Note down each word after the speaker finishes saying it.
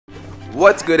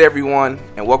What's good, everyone,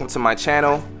 and welcome to my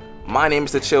channel. My name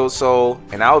is Thechilledsoul,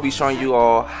 and I will be showing you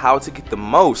all how to get the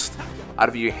most out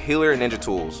of your healer ninja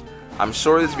tools. I'm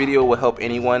sure this video will help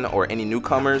anyone or any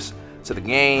newcomers to the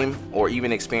game, or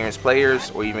even experienced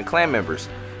players, or even clan members.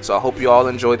 So I hope you all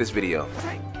enjoy this video.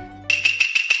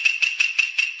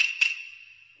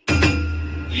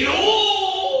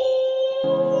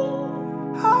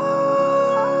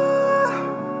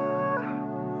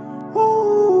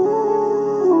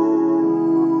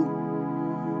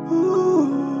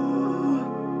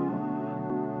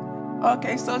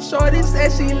 Okay, so shorty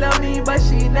said she love me, but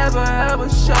she never ever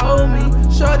showed me.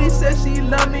 Shorty said she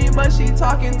love me, but she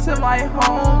talking to my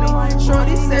homie.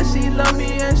 Shorty said she love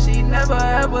me and she never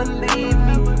ever leave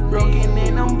me. Broken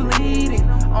and I'm bleeding,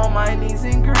 on my knees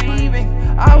and grieving.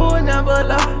 I will never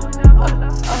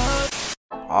love.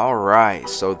 Alright,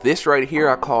 so this right here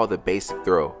I call the basic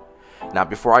throw. Now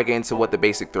before I get into what the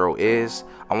basic throw is,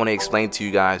 I want to explain to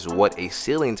you guys what a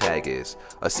ceiling tag is.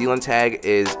 A ceiling tag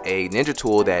is a ninja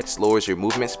tool that lowers your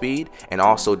movement speed and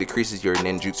also decreases your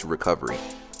ninjutsu recovery.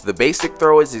 The basic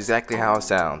throw is exactly how it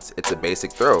sounds. It's a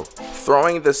basic throw.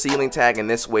 Throwing the ceiling tag in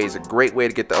this way is a great way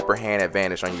to get the upper hand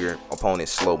advantage on your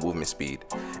opponent's slow movement speed.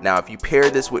 Now if you pair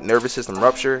this with nervous system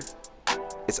rupture,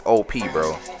 it's OP,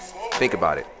 bro. Think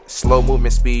about it. Slow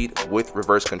movement speed with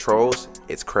reverse controls,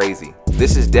 it's crazy.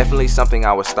 This is definitely something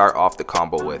I would start off the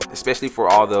combo with, especially for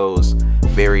all those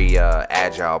very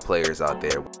agile players out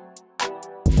there.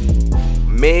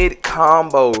 Mid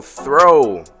combo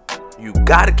throw. You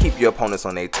gotta keep your opponents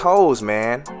on their toes,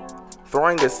 man.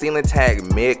 Throwing the ceiling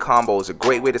tag mid combo is a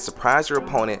great way to surprise your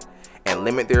opponent and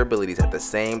limit their abilities at the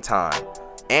same time,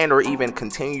 and or even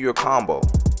continue your combo.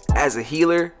 As a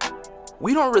healer,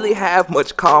 we don't really have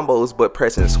much combos but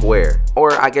pressing square,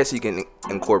 or I guess you can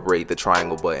incorporate the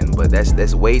triangle button, but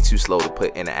that's way too slow to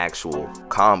put in an actual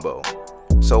combo.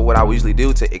 So what I would usually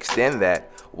do to extend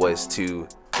that was to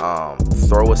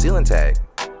throw a ceiling tag.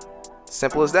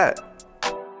 Simple as that.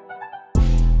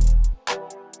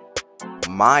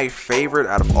 My favorite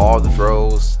out of all the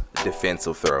throws,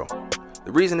 defensive throw.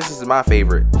 The reason this is my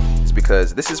favorite is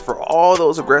because this is for all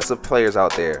those aggressive players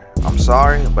out there. I'm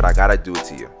sorry, but I gotta do it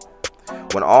to you.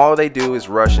 When all they do is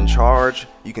rush and charge,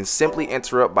 you can simply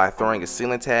interrupt by throwing a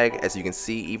ceiling tag. As you can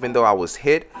see, even though I was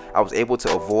hit, I was able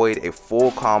to avoid a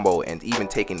full combo and even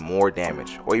taking more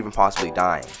damage, or even possibly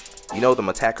dying. You know them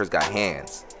attackers got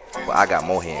hands, but I got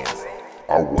more hands.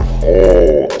 I want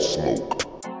all the smoke.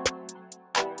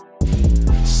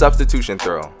 Substitution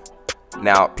throw.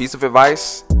 Now, piece of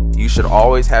advice, you should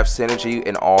always have synergy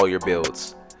in all your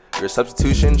builds. Your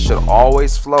substitution should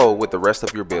always flow with the rest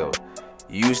of your build.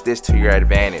 Use this to your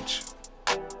advantage.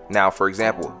 Now, for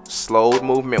example, slowed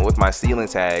movement with my ceiling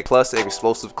tag plus an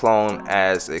explosive clone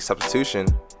as a substitution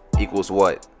equals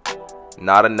what?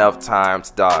 Not enough time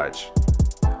to dodge.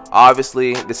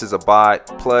 Obviously, this is a bot,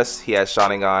 plus he has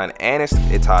Sharingan and it's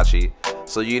Itachi,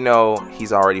 so you know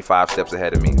he's already 5 steps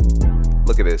ahead of me.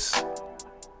 Look at this.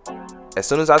 As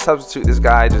soon as I substitute, this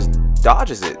guy just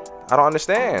dodges it. I don't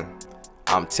understand.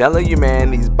 I'm telling you,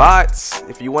 man, these bots,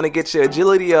 if you want to get your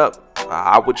agility up,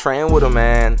 I would train with them,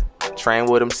 man. Train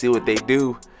with them, see what they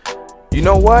do. You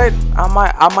know what?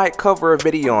 I might cover a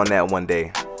video on that one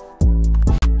day.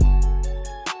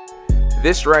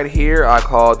 This right here I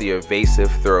call the evasive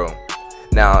throw.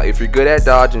 Now, if you're good at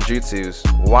dodging jutsus,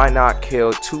 why not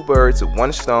kill 2 birds with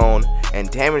 1 stone and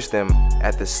damage them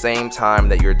at the same time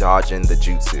that you're dodging the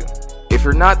jutsu? If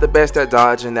you're not the best at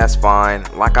dodging, that's fine.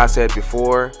 Like I said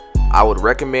before, I would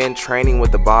recommend training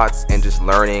with the bots and just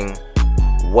learning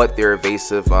what their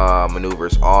evasive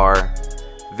maneuvers are.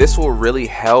 This will really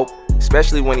help,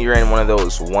 especially when you're in one of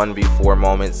those 1v4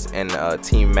 moments in a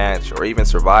team match or even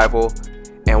survival.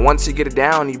 And once you get it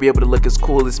down, you'll be able to look as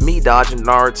cool as me dodging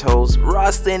Naruto's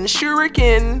Rasen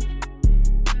Shuriken.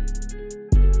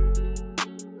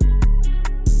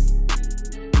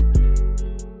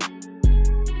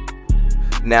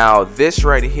 Now this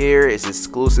right here is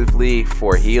exclusively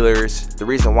for healers. The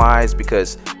reason why is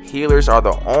because healers are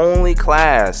the only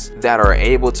class that are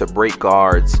able to break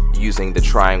guards using the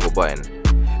triangle button.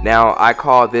 Now I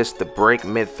call this the break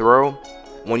mid throw.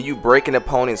 When you break an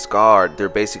opponent's guard, they're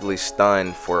basically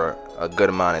stunned for a good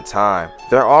amount of time.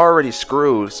 They're already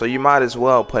screwed, so you might as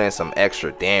well put in some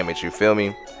extra damage, you feel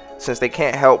me? Since they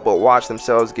can't help but watch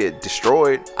themselves get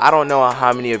destroyed. I don't know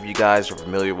how many of you guys are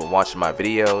familiar with watching my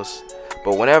videos,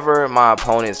 but whenever my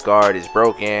opponent's guard is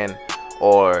broken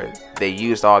or they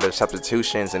used all their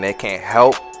substitutions and they can't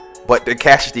help but to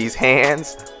catch these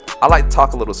hands, I like to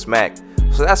talk a little smack.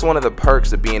 So that's one of the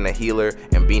perks of being a healer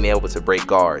and being able to break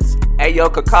guards. Hey yo,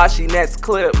 Kakashi, next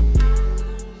clip.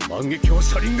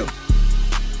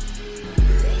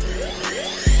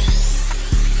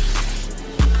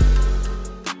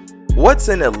 What's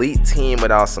an elite team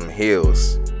without some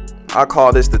heals? I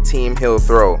call this the team heal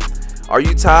throw. Are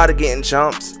you tired of getting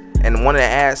jumps and want to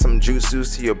add some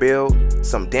jutsus to your build?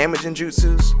 Some damaging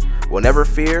jutsus? Well, never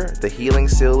fear, the healing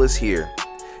seal is here.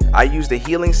 I use the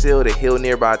healing seal to heal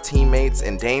nearby teammates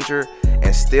in danger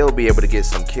and still be able to get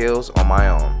some kills on my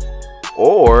own.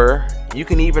 Or you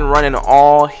can even run an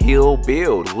all heal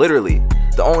build. Literally,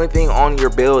 the only thing on your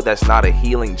build that's not a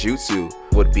healing jutsu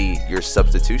would be your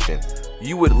substitution.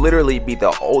 You would literally be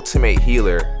the ultimate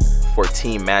healer for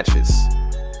team matches.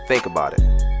 Think about it.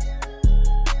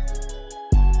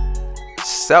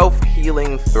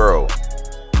 Self-healing throw.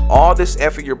 All this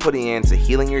effort you're putting into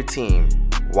healing your team,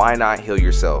 why not heal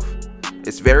yourself?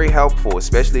 It's very helpful,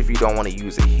 especially if you don't want to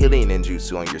use a healing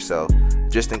ninjutsu on yourself,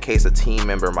 just in case a team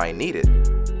member might need it.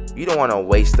 You don't want to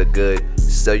waste a good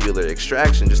cellular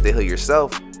extraction just to heal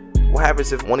yourself. What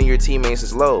happens if one of your teammates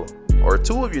is low, or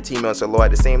two of your teammates are low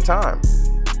at the same time?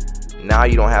 Now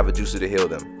you don't have a jutsu to heal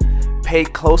them. Pay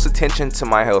close attention to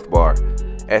my health bar.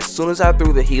 As soon as I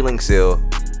threw the healing seal,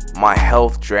 my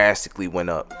health drastically went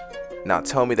up. Now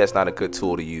tell me that's not a good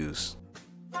tool to use.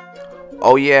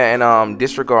 Oh yeah, and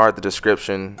disregard the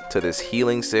description to this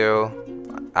healing seal.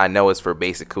 I know it's for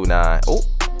basic kunai.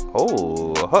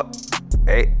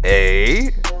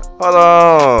 Hey, hold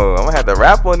on. I'm gonna have to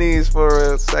rap on these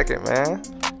for a second, man.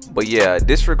 But yeah,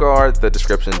 disregard the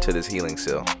description to this healing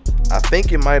seal. I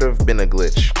think it might have been a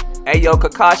glitch. Hey yo,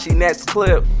 Kakashi, next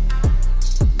clip.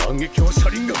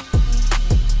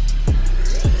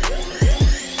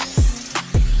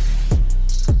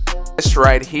 This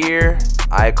right here,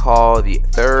 I call the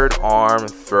third arm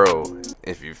throw,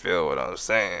 if you feel what I'm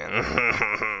saying.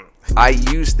 I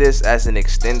use this as an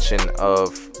extension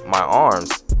of my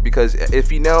arms because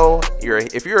if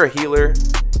you're a healer,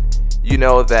 you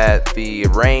know that the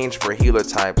range for healer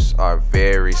types are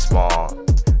very small.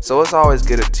 So it's always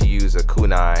good to use a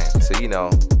kunai to, you know,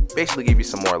 basically give you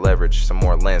some more leverage, some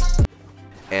more length.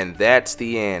 And that's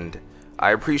the end.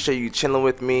 I appreciate you chilling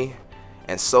with me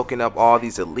and soaking up all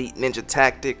these elite ninja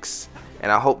tactics,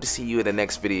 and I hope to see you in the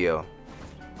next video.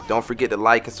 Don't forget to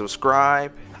like and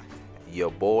subscribe. Your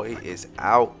boy is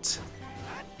out.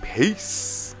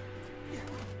 Peace.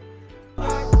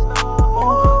 I'm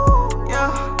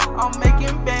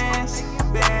making bands.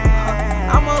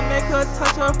 I'ma make her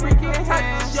touch her freaking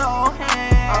hands. Your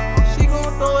hand. She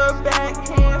gon' throw her back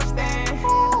handstand.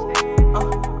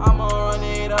 I'ma run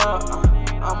it up.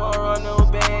 I'ma run no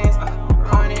bands.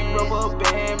 Rubber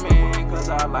band man, cause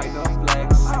I like the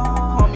flex.